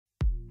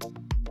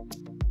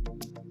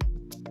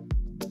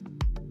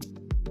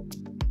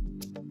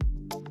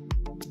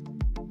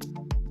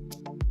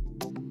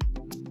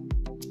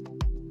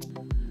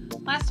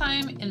Last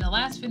time in the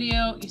last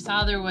video, you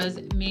saw there was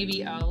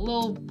maybe a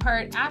little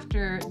part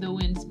after the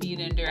wind speed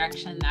and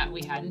direction that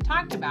we hadn't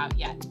talked about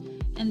yet.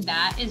 And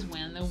that is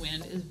when the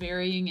wind is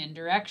varying in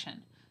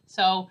direction.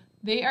 So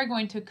they are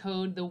going to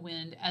code the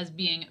wind as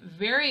being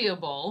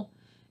variable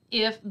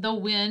if the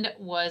wind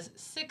was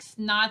 6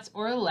 knots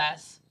or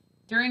less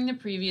during the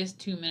previous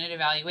 2-minute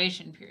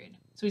evaluation period.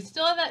 So we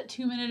still have that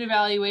 2-minute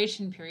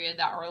evaluation period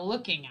that we're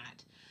looking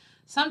at.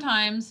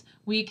 Sometimes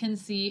we can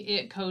see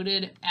it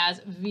coded as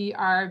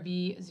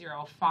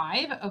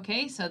VRB05.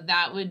 Okay, so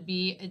that would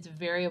be its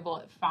variable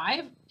at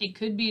 5. It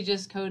could be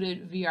just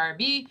coded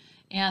VRB,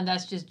 and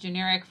that's just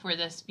generic for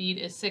the speed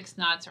is 6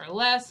 knots or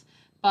less.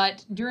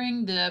 But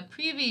during the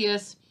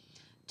previous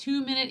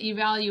 2-minute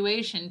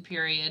evaluation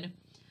period,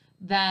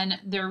 then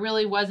there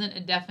really wasn't a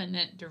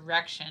definite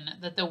direction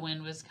that the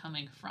wind was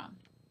coming from.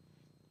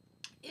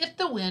 If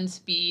the wind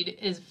speed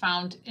is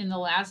found in the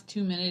last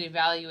 2-minute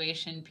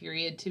evaluation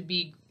period to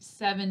be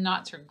 7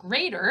 knots or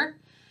greater,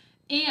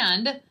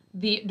 and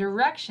the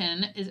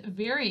direction is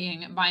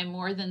varying by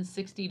more than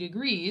 60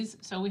 degrees,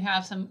 so we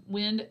have some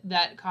wind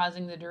that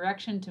causing the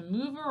direction to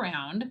move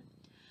around,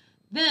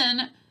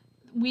 then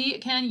we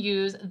can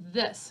use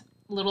this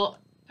little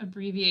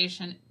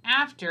abbreviation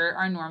after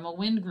our normal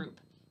wind group.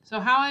 So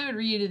how I would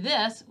read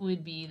this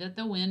would be that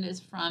the wind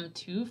is from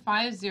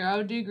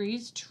 250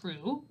 degrees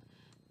true,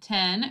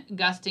 10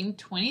 gusting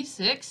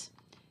 26,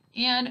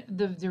 and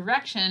the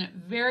direction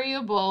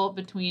variable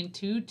between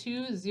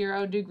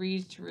 220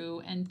 degrees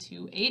true and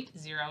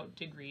 280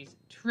 degrees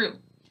true.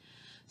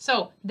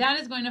 So that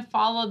is going to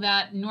follow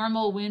that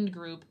normal wind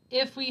group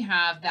if we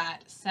have that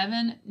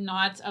 7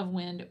 knots of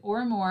wind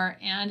or more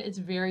and it's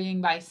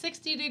varying by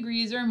 60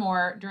 degrees or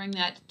more during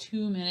that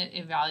 2-minute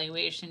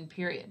evaluation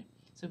period.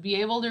 So be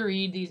able to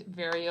read these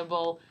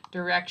variable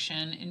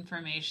direction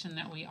information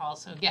that we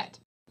also get.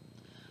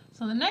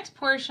 So the next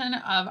portion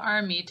of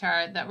our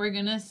METAR that we're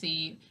going to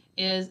see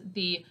is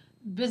the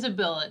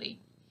visibility.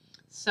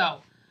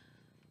 So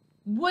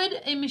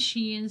would a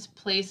machine's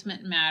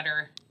placement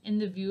matter in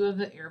the view of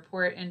the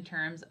airport in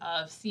terms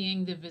of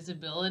seeing the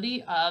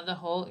visibility of the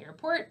whole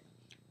airport?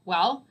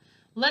 Well,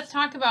 let's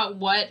talk about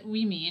what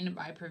we mean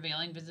by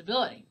prevailing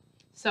visibility.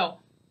 So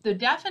the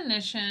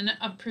definition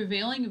of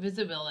prevailing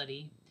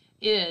visibility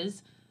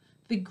is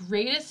the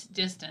greatest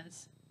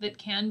distance that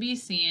can be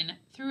seen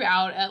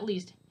throughout at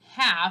least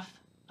half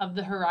of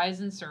the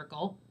horizon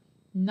circle,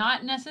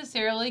 not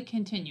necessarily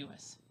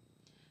continuous.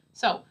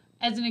 So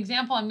as an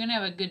example, I'm going to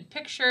have a good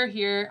picture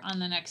here on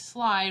the next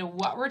slide of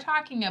what we're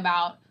talking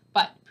about,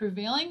 but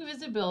prevailing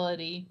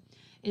visibility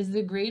is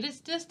the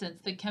greatest distance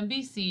that can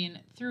be seen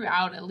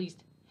throughout at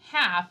least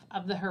half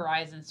of the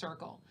horizon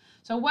circle.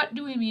 So what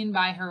do we mean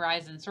by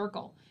horizon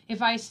circle?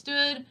 If I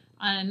stood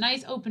on a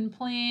nice open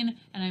plain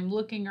and I'm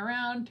looking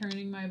around,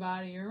 turning my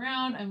body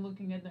around, I'm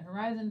looking at the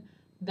horizon,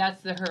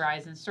 that's the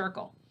horizon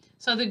circle.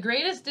 So the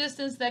greatest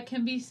distance that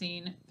can be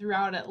seen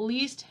throughout at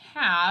least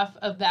half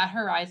of that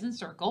horizon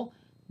circle,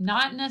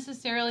 not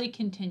necessarily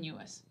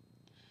continuous.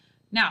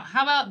 Now,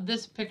 how about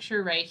this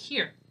picture right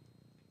here?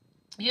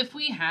 If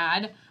we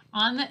had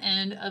on the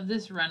end of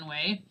this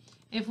runway,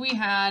 if we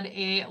had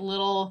a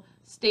little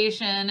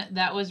station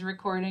that was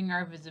recording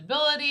our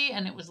visibility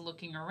and it was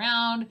looking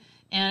around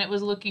and it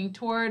was looking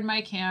toward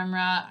my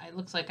camera, it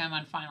looks like I'm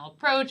on final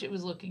approach, it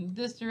was looking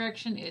this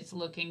direction, it's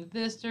looking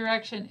this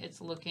direction, it's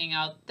looking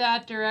out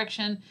that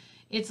direction,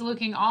 it's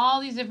looking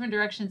all these different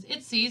directions,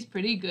 it sees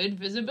pretty good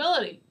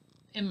visibility.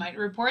 It might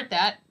report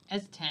that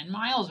as 10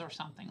 miles or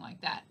something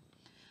like that.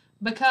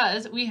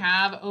 Because we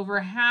have over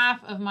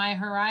half of my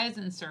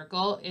horizon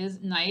circle is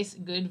nice,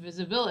 good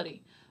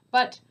visibility.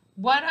 But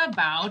what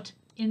about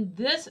in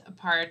this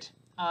part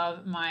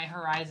of my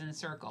horizon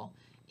circle?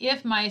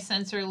 If my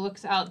sensor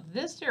looks out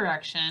this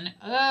direction,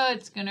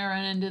 it's going to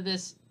run into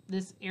this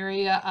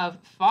area of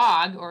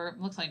fog, or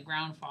it looks like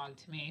ground fog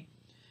to me.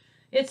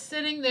 It's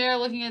sitting there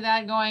looking at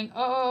that going,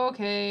 oh,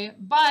 okay,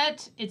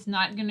 but it's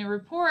not going to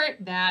report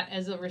that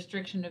as a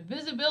restriction of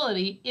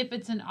visibility if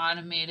it's an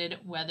automated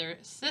weather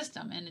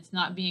system and it's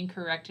not being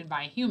corrected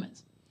by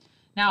humans.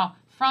 Now,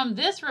 from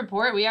this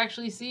report, we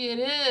actually see it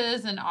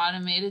is an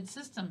automated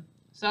system.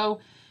 So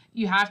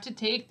you have to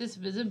take this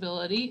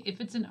visibility, if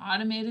it's an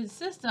automated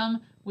system,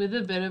 with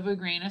a bit of a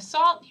grain of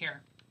salt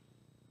here.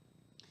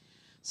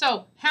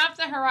 So half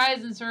the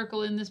horizon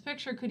circle in this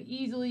picture could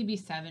easily be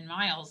 7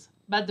 miles.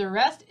 But the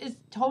rest is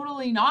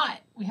totally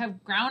not. We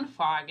have ground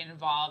fog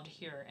involved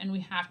here, and we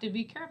have to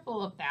be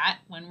careful of that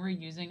when we're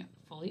using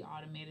fully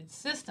automated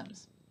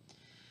systems.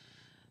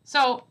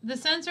 So the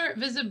sensor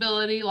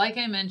visibility, like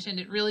I mentioned,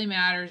 it really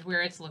matters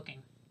where it's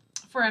looking.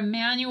 For a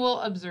manual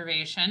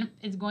observation,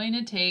 it's going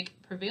to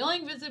take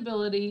prevailing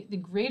visibility, the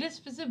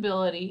greatest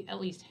visibility,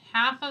 at least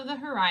half of the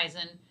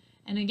horizon,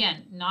 and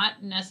again,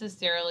 not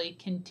necessarily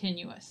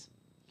continuous.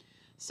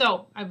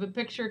 So I have a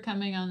picture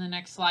coming on the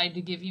next slide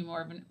to give you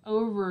more of an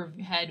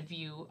overhead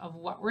view of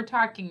what we're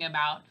talking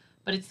about,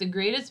 but it's the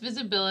greatest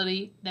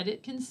visibility that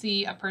it can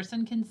see, a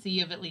person can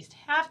see, of at least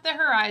half the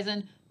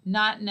horizon,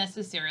 not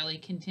necessarily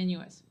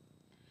continuous.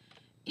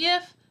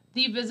 If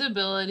the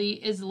visibility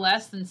is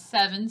less than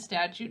 7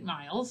 statute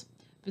miles.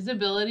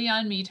 Visibility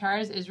on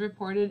METARs is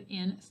reported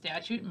in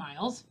statute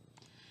miles.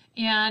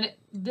 And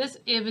this,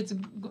 if it's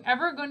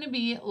ever going to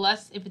be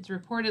less, if it's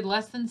reported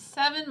less than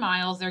 7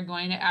 miles, they're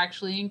going to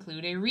actually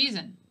include a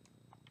reason.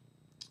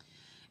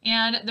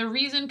 And the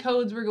reason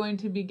codes we're going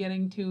to be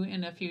getting to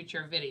in a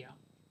future video.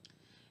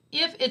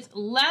 If it's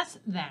less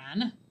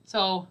than,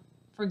 so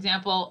for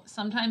example,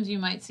 sometimes you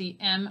might see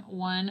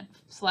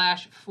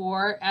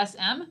M1/4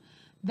 SM.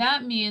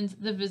 That means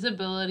the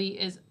visibility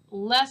is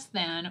less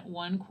than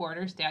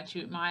 1/4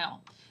 statute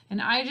mile.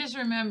 And I just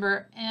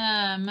remember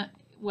M,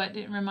 what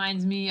it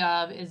reminds me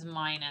of is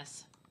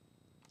minus.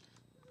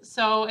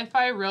 So if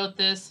I wrote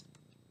this,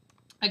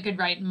 I could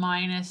write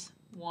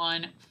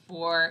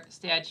 -1/4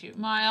 statute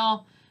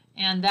mile,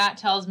 and that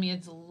tells me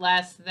it's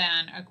less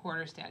than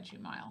 1/4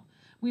 statute mile.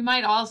 We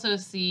might also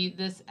see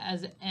this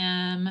as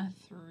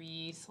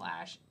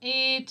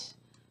M3/8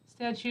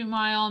 statute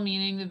mile,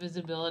 meaning the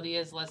visibility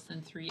is less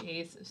than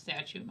 3/8 of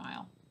statute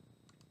mile.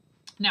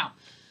 Now,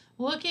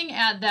 looking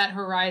at that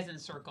horizon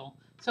circle,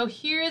 so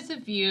here's a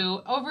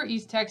view over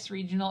East Texas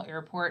Regional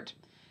Airport,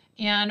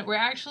 and we're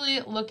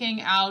actually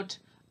looking out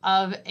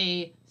of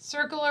a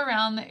circle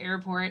around the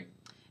airport,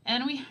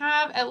 and we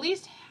have at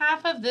least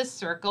half of this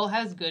circle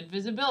has good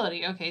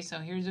visibility. Okay, so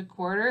here's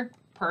 1/4,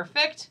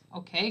 perfect.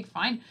 Okay,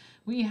 fine.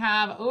 We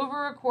have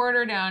over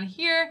 1/4 down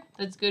here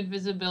that's good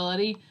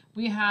visibility.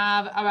 We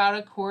have about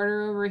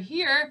 1/4 over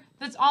here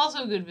that's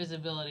also good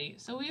visibility.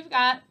 So we've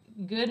got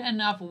good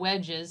enough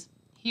wedges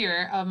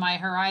here of my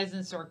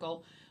horizon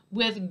circle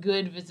with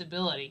good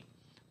visibility.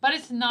 But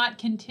it's not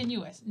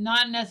continuous,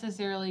 not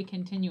necessarily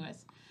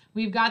continuous.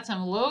 We've got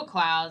some low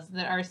clouds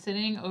that are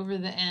sitting over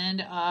the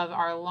end of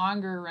our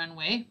longer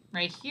runway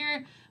right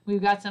here.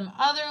 We've got some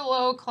other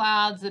low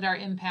clouds that are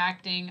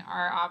impacting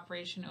our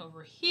operation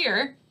over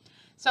here.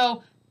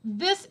 So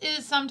this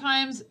is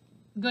sometimes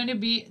going to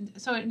be,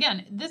 so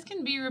again, this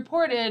can be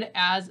reported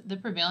as the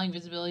prevailing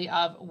visibility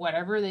of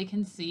whatever they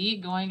can see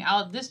going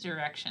out this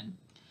direction.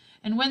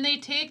 And when they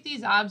take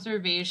these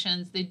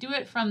observations, they do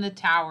it from the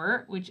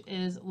tower, which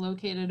is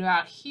located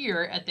about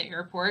here at the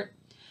airport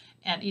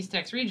at East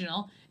Texas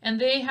Regional, and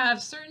they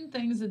have certain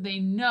things that they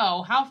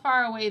know how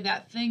far away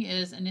that thing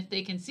is, and if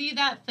they can see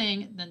that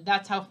thing, then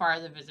that's how far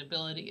the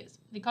visibility is.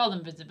 They call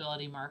them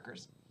visibility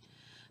markers.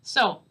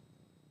 So,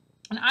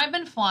 and I've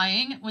been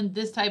flying when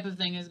this type of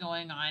thing is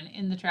going on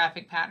in the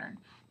traffic pattern.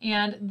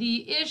 And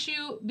the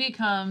issue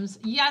becomes,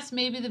 yes,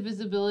 maybe the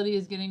visibility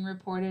is getting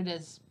reported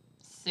as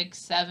 6,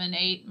 7,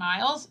 8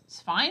 miles. It's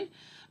fine.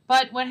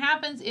 But what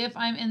happens if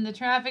I'm in the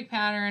traffic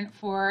pattern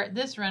for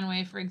this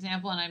runway, for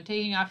example, and I'm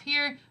taking off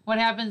here, what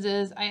happens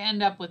is I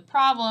end up with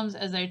problems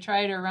as I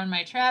try to run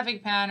my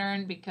traffic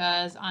pattern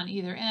because on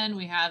either end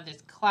we have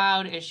this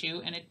cloud issue,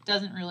 and it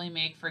doesn't really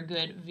make for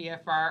good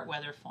VFR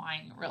weather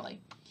flying,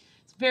 really.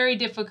 Very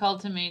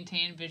difficult to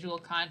maintain visual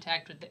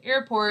contact with the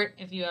airport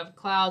if you have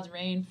clouds,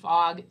 rain,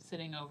 fog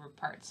sitting over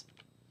parts.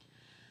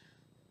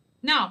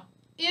 Now,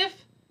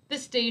 if the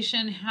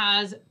station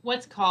has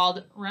what's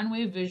called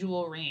runway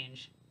visual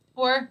range,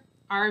 or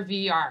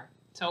RVR.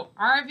 So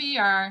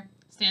RVR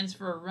stands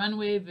for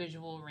runway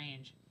visual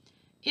range.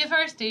 If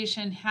our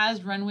station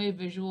has runway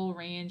visual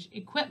range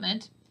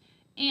equipment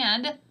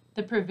and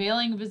the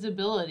prevailing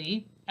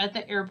visibility at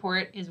the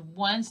airport is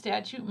 1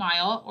 statute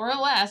mile or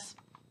less,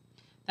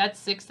 that's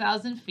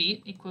 6,000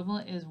 feet,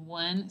 equivalent is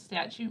 1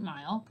 statute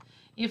mile.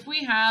 If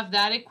we have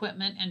that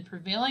equipment and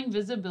prevailing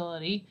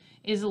visibility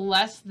is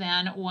less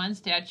than 1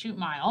 statute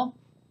mile,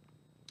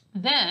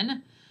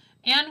 then,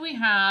 and we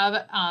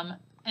have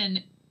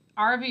an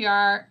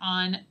RVR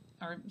on,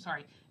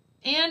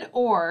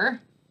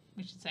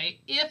 we should say,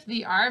 if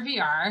the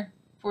RVR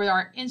for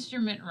our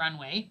instrument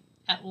runway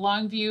at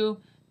Longview,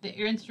 the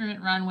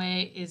instrument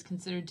runway is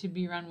considered to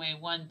be runway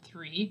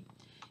 13.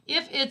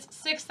 If it's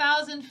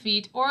 6,000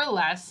 feet or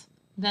less,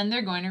 then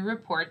they're going to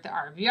report the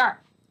RVR.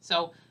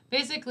 So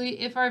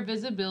basically, if our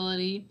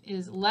visibility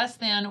is less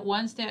than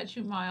 1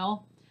 statute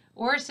mile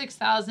or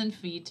 6,000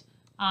 feet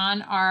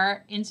on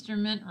our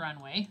instrument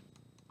runway,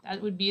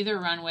 that would be the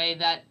runway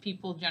that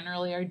people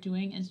generally are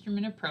doing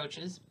instrument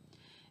approaches,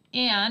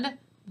 and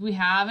we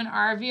have an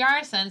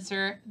RVR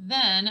sensor,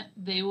 then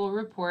they will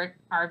report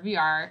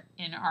RVR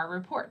in our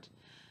report.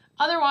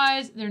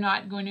 Otherwise, they're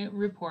not going to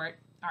report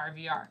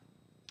RVR.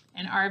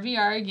 And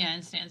RVR,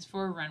 again, stands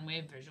for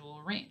runway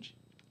visual range.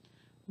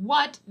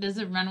 What does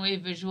a runway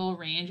visual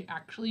range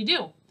actually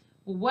do?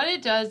 Well, what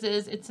it does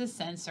is it's a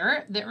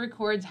sensor that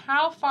records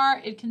how far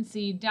it can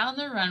see down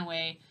the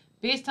runway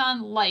based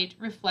on light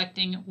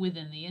reflecting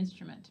within the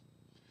instrument.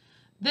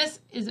 This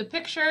is a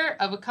picture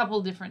of a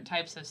couple different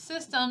types of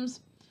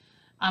systems.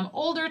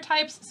 Older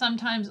types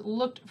sometimes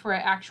looked for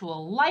an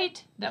actual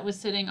light that was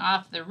sitting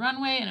off the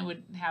runway, and it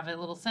would have a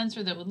little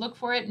sensor that would look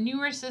for it.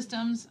 Newer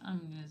systems, I'm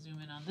going to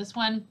zoom in on this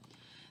one,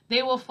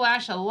 they will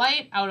flash a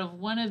light out of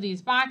one of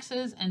these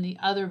boxes, and the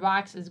other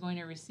box is going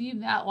to receive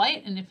that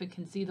light, and if it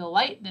can see the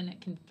light, then it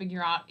can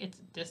figure out its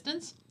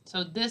distance.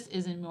 So this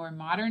is a more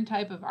modern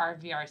type of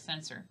RVR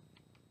sensor.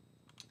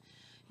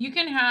 you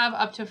can have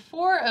up to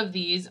 4 of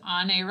these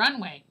on a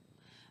runway.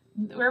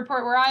 The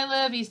airport where I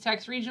live, East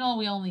Texas Regional,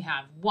 we only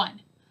have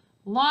 1.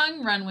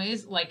 Long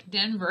runways like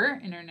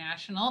Denver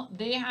International,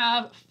 they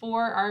have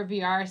 4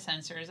 RVR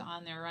sensors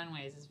on their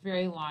runways. It's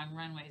very long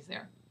runways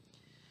there.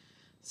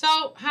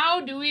 So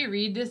how do we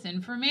read this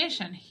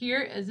information?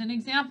 Here is an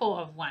example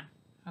of one.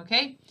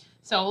 Okay,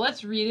 so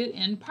let's read it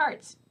in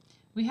parts.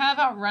 We have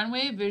a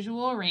runway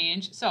visual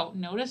range. So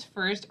notice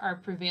first our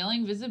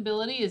prevailing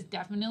visibility is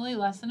definitely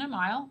less than a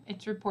mile.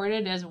 It's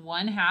reported as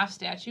 1/2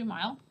 statute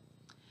mile.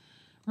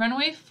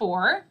 Runway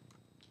 4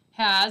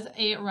 has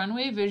a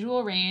runway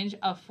visual range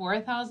of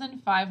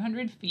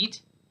 4,500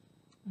 feet,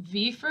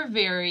 V for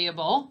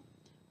variable,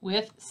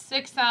 with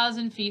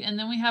 6,000 feet. And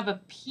then we have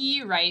a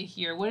P right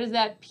here. What does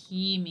that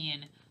P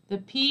mean? The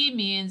P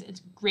means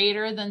it's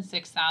greater than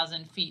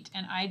 6,000 feet.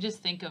 And I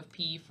just think of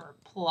P for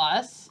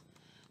plus.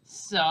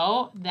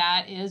 So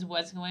that is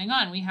what's going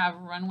on. We have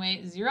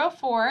runway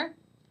 04,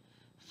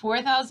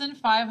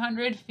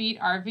 4,500 feet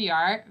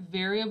RVR,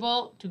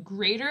 variable to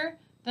greater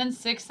than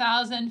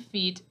 6,000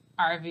 feet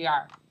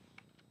RVR.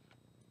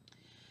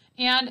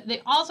 And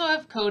they also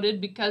have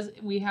coded, because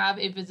we have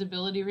a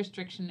visibility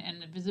restriction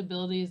and the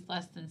visibility is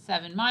less than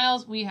 7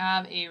 miles, we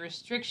have a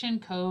restriction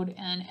code,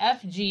 and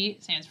FG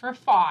stands for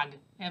fog.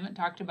 We haven't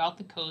talked about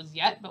the codes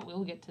yet, but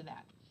we'll get to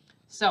that.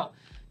 So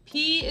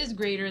P is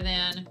greater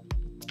than,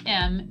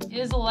 M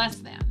is less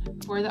than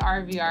for the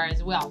RVR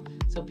as well.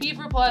 So P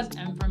for plus,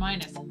 M for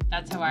minus.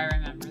 That's how I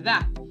remember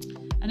that.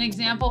 An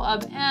example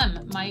of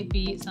M might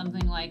be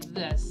something like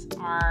this,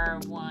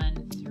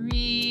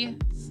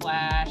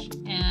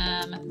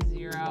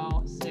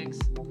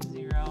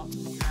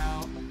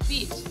 R13/M0600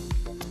 feet.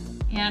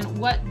 And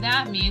what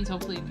that means,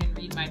 hopefully you can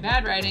read my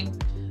bad writing,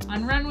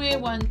 on runway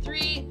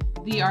 13,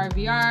 the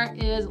RVR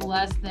is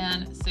less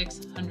than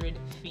 600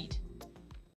 feet.